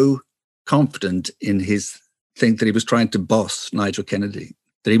so confident in his thing that he was trying to boss Nigel Kennedy,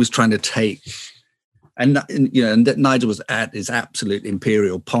 that he was trying to take, and that Nigel was at his absolute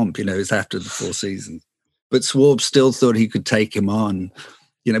imperial pomp. It was after the Four Seasons, but Swarb still thought he could take him on.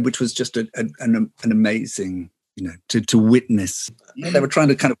 Which was just an amazing, to witness. They were trying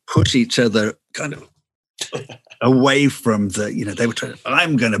to kind of push each other kind of away from the, they were trying to,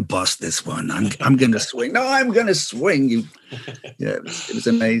 I'm going to boss this one. I'm going to swing. No, I'm going to swing. It was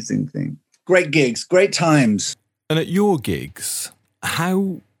an amazing thing. Great gigs, great times. And at your gigs,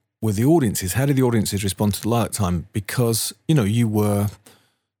 how were the audiences? How did the audiences respond to the Lilac Time? Because, you were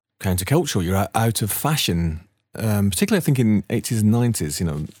countercultural, you're out of fashion. Particularly, I think in 80s and 90s,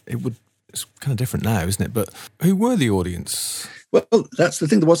 it's kind of different now, isn't it? But who were the audience? Well, that's the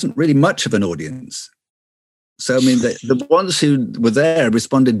thing. There wasn't really much of an audience. So, I mean, the ones who were there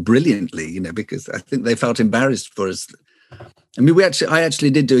responded brilliantly, because I think they felt embarrassed for us. I mean, I actually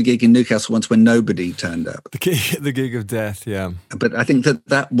did do a gig in Newcastle once when nobody turned up. The gig of death, yeah. But I think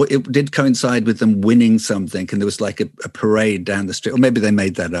that it did coincide with them winning something, and there was like a parade down the street. Or maybe they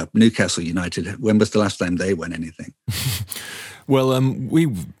made that up. Newcastle United, when was the last time they won anything? Well, we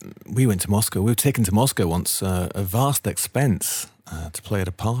went to Moscow. We were taken to Moscow once, a vast expense to play at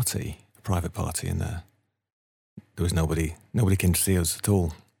a private party, and there was nobody came to see us at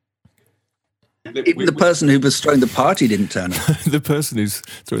all. Even the person who was throwing the party didn't turn up. The person who's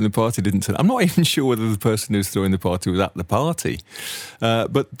throwing the party didn't turn up. I'm not even sure whether the person who's throwing the party was at the party.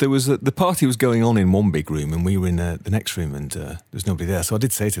 But there was the party was going on in one big room, and we were in the next room, and there was nobody there. So I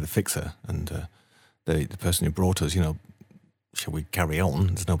did say to the fixer and the person who brought us, shall we carry on?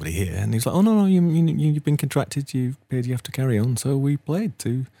 There's nobody here. And he's like, oh, no, you've been contracted. You have to carry on. So we played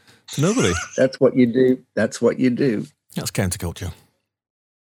to nobody. That's what you do. That's counterculture.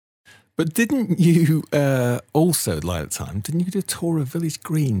 But didn't you also, at Lilac Time, didn't you do a tour of village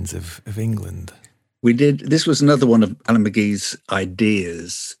greens of England? We did. This was another one of Alan McGee's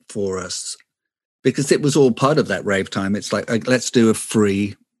ideas for us, because it was all part of that rave time. It's like, let's do a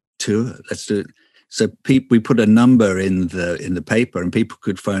free tour. Let's do it. So we put a number in the paper, and people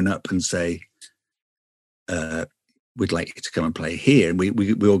could phone up and say, we'd like you to come and play here. And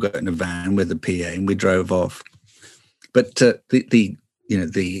we all got in a van with a PA and we drove off. But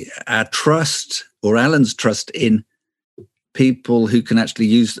our trust, or Alan's trust in people who can actually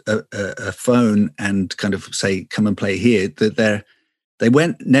use a phone and kind of say, come and play here, that they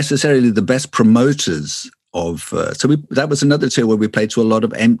weren't necessarily the best promoters of. That was another tour where we played to a lot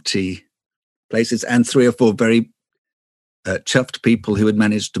of empty places and 3 or 4 very chuffed people who had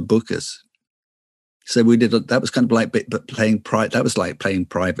managed to book us. So we did. That was kind of like, but playing that was like playing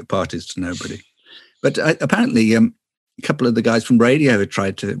private parties to nobody. But apparently, a couple of the guys from Radiohead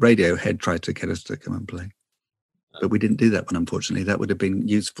tried to get us to come and play, but we didn't do that one. Unfortunately, that would have been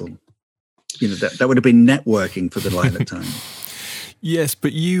useful. That would have been networking for the Lilac Time. Yes,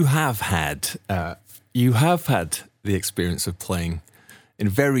 but you have had the experience of playing in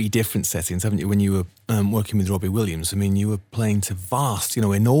very different settings, haven't you? When you were working with Robbie Williams, I mean, you were playing to vast,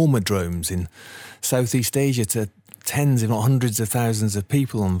 enormodromes in Southeast Asia, to tens, if not hundreds of thousands of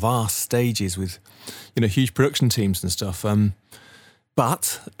people on vast stages with, huge production teams and stuff.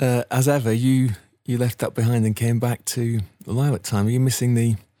 But as ever, you left that behind and came back to the Lilac Time. Are you missing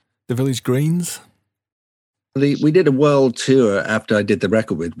the village greens? We did a world tour after I did the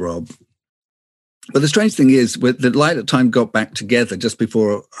record with Rob. But the strange thing is, the Lilac Time got back together just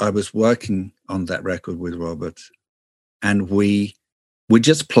before I was working on that record with Robert, and we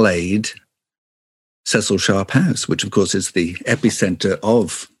just played Cecil Sharp House, which of course is the epicenter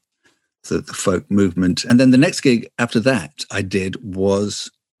of the folk movement. And then the next gig after that I did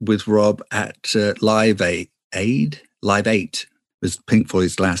was with Rob at Live 8. It was Pink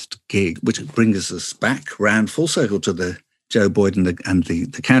Floyd's last gig, which brings us back round full circle to the Joe Boyd and the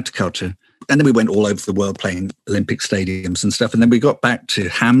counterculture. And then we went all over the world playing Olympic stadiums and stuff. And then we got back to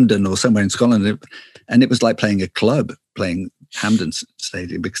Hampden or somewhere in Scotland, and it was like playing a club, playing Hampden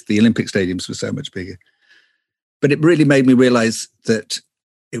Stadium, because the Olympic stadiums were so much bigger. But it really made me realize that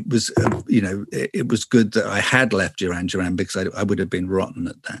it was, it was good that I had left Duran Duran, because I would have been rotten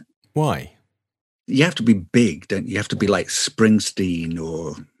at that. Why? You have to be big, don't you? You have to be like Springsteen,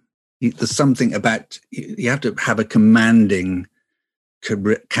 or there's something about, you have to have a commanding,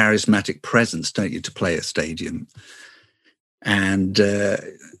 charismatic presence, don't you, to play a stadium? And,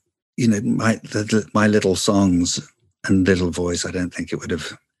 my little songs and little voice, I don't think it would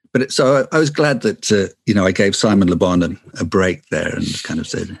have. But so I was glad that, I gave Simon Le Bon a break there and kind of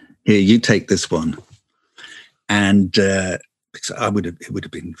said, here, you take this one. And because it would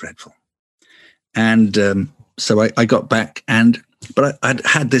have been dreadful. And so I got back, but I'd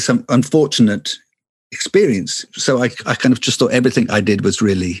had this unfortunate experience. So I kind of just thought everything I did was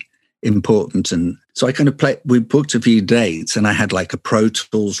really important. And so I kind of we booked a few dates, and I had like a Pro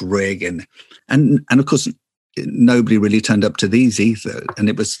Tools rig, and of course, nobody really turned up to these either. And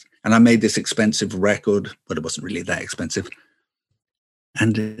I made this expensive record, but it wasn't really that expensive.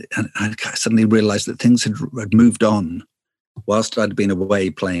 And I suddenly realized that things had moved on. Whilst I'd been away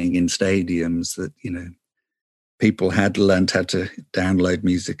playing in stadiums, that, people had learned how to download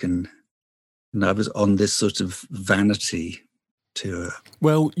music, and I was on this sort of vanity tour.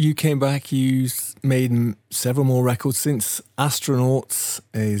 Well, you came back, you made several more records since. Astronauts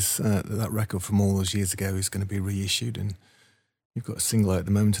is that record from all those years ago is going to be reissued, and you've got a single out at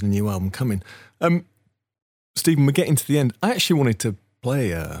the moment and a new album coming. Stephen, we're getting to the end. I actually wanted to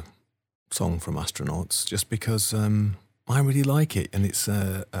play a song from Astronauts just because I really like it, and it's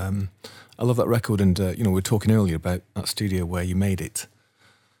I love that record. And we were talking earlier about that studio where you made it,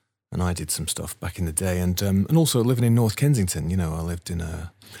 and I did some stuff back in the day, and also living in North Kensington. I lived in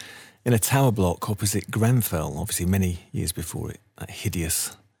a tower block opposite Grenfell, obviously many years before that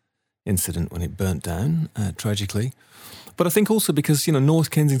hideous incident when it burnt down tragically. But I think also because North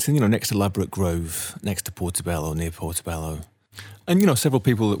Kensington, next to Ladbroke Grove, next to Portobello, near Portobello. And, several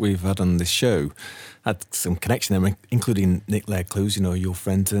people that we've had on this show had some connection there, including Nick Laird-Clewes, your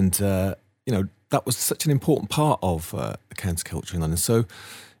friend. And, that was such an important part of the counterculture in London. So,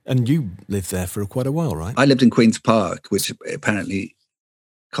 and you lived there for quite a while, right? I lived in Queen's Park, which apparently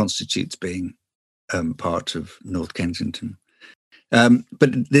constitutes being part of North Kensington.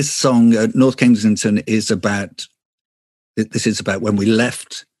 But this song, North Kensington, is about when we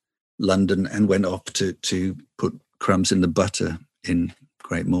left London and went off to put crumbs in the butter in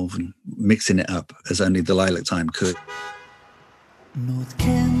Great Malvern, mixing it up as only the Lilac Time could. North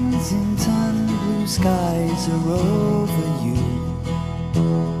Kensington, blue skies are over you.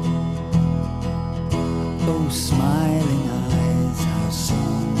 Oh, smiling eyes, how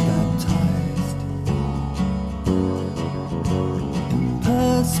sun baptized in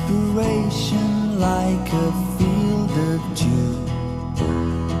perspiration like a field of dew.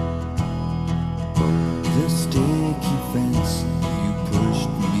 The sticky fence you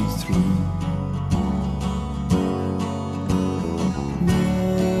pushed me through.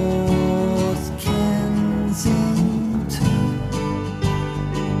 North Kensington,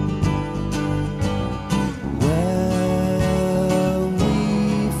 where we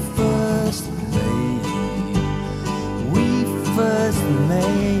first played, we first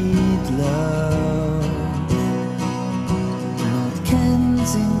made love. North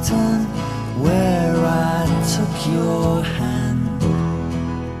Kensington, where I took your hand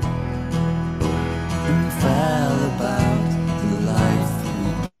and fell about the life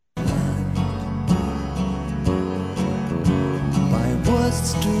we planned. By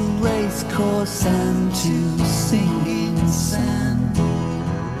Worcester racecourse and to Singing Sand,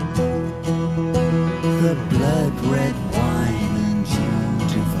 the blood red wine and you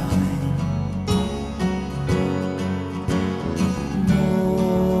divine.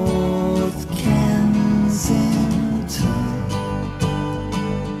 North Kensington,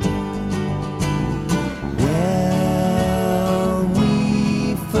 where we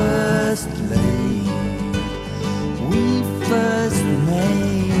first laid, we first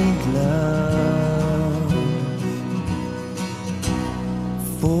made love.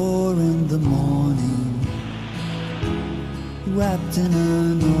 4 in the morning, wrapped in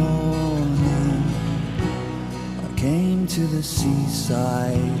an awning, I came to the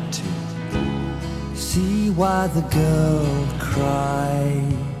seaside to see why the girl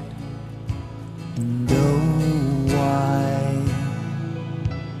cried, and oh, why.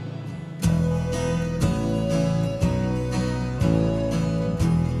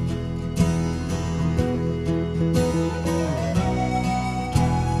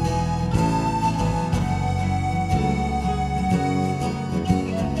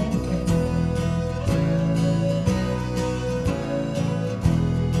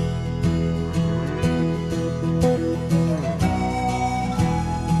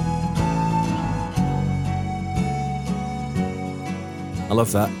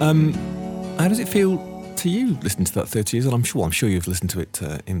 love that. How does it feel to you listening to that 30 years? And I'm sure you've listened to it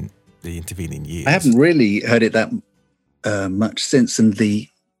in the intervening years. I haven't really heard it that much since. And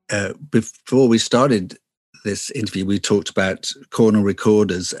before we started this interview, we talked about corner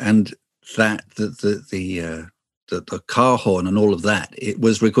recorders and that the car horn and all of that. It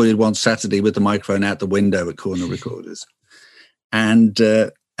was recorded one Saturday with the microphone out the window at Corner Recorders, and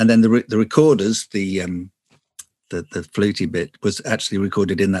then the recorders, the fluty bit was actually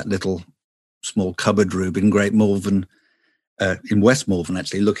recorded in that little small cupboard room in Great Malvern, in West Malvern,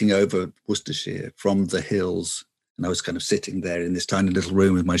 actually looking over Worcestershire from the hills. And I was kind of sitting there in this tiny little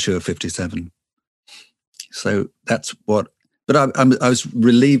room with my Shure 57. So that's what. But I was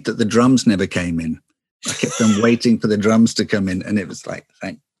relieved that the drums never came in. I kept on waiting for the drums to come in, and it was like,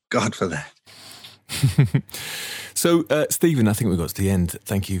 thank God for that. So, Stephen, I think we've got to the end.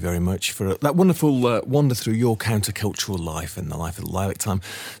 Thank you very much for that wonderful wander through your countercultural life and the life of Lilac Time.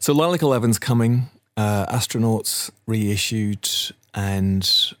 So, Lilac 11's coming, Astronauts reissued, and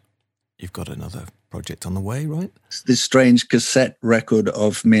you've got another project on the way, right? This strange cassette record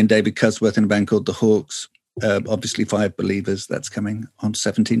of me and David Cusworth in a band called The Hawks. Obviously 5 Believers, that's coming on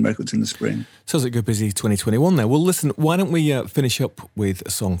 17 Records in the spring. Sounds like a busy 2021 there. Well, listen, why don't we finish up with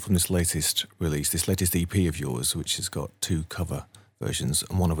a song from this latest release, this latest EP of yours, which has got 2 cover versions,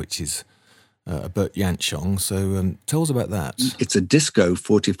 and one of which is a Bert Jansch song. So tell us about that. It's a disco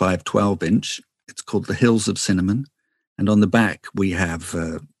 45 12-inch. It's called The Hills of Cinnamon. And on the back, we have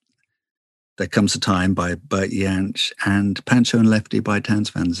There Comes a Time by Bert Jansch and Pancho and Lefty by Townes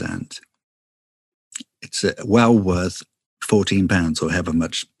Van Zandt. It's well worth £14 or however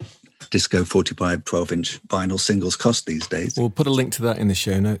much disco 45 12-inch vinyl singles cost these days. We'll put a link to that in the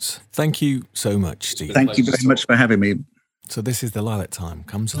show notes. Thank you so much, Steve. Thank you very much for having me. So this is the Lilac Time.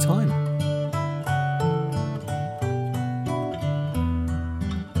 Comes a Time.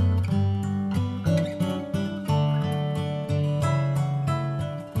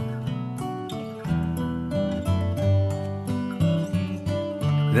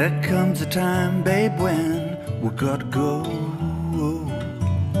 There comes a time, babe, when we gotta go.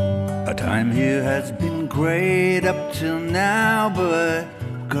 Our time here has been great up till now, but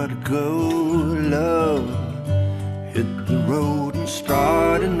gotta go, love. Hit the road and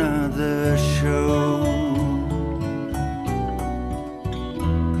start another show.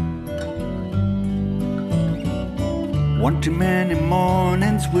 One too many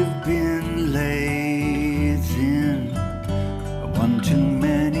mornings we've been lazing. One too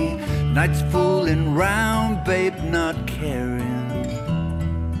many nights fooling round, babe, not caring,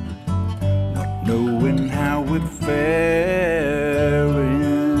 not knowing how we're faring.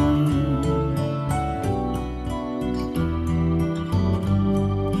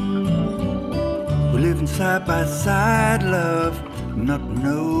 We're living side by side, love, not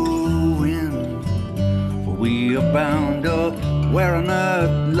knowing where we are bound or where on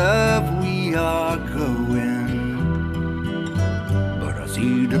earth, love, we are going.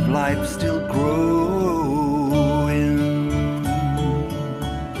 Seed of life still growing.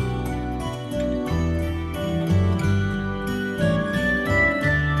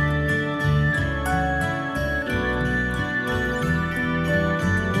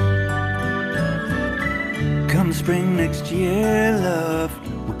 Come spring next year, love,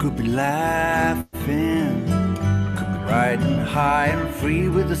 we could be laughing, could be riding high and free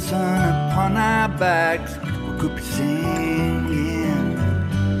with the sun upon our backs. We could be singing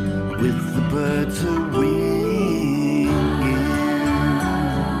with the birds a-winging.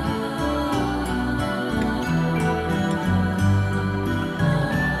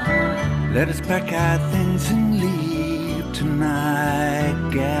 Let us pack our things and leave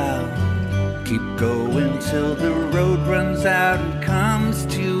tonight, gal. Keep going till the road runs out and comes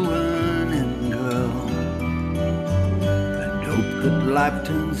to an end, girl. And hope that life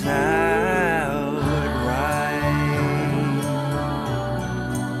turns out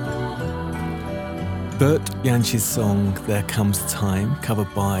Bert Jansch's song There Comes a Time,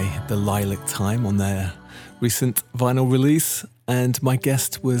 covered by the Lilac Time on their recent vinyl release, and my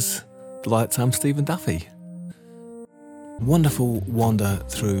guest was the Lilac Time Stephen Duffy. Wonderful wander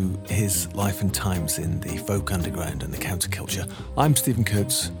through his life and times in the folk underground and the counterculture. I'm Stephen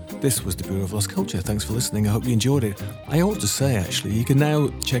Coates. This was the Bureau of Lost Culture. Thanks for listening. I hope you enjoyed it. I ought to say, actually, you can now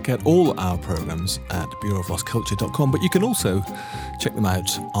check out all our programmes at bureauoflostculture.com, but you can also check them out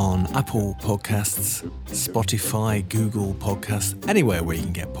on Apple Podcasts, Spotify, Google Podcasts, anywhere where you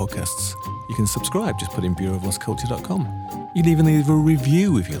can get podcasts. You can subscribe, just put in bureauoflostculture.com. You can even leave a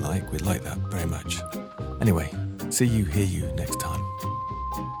review if you like. We'd like that very much. Anyway, see you, hear you next time.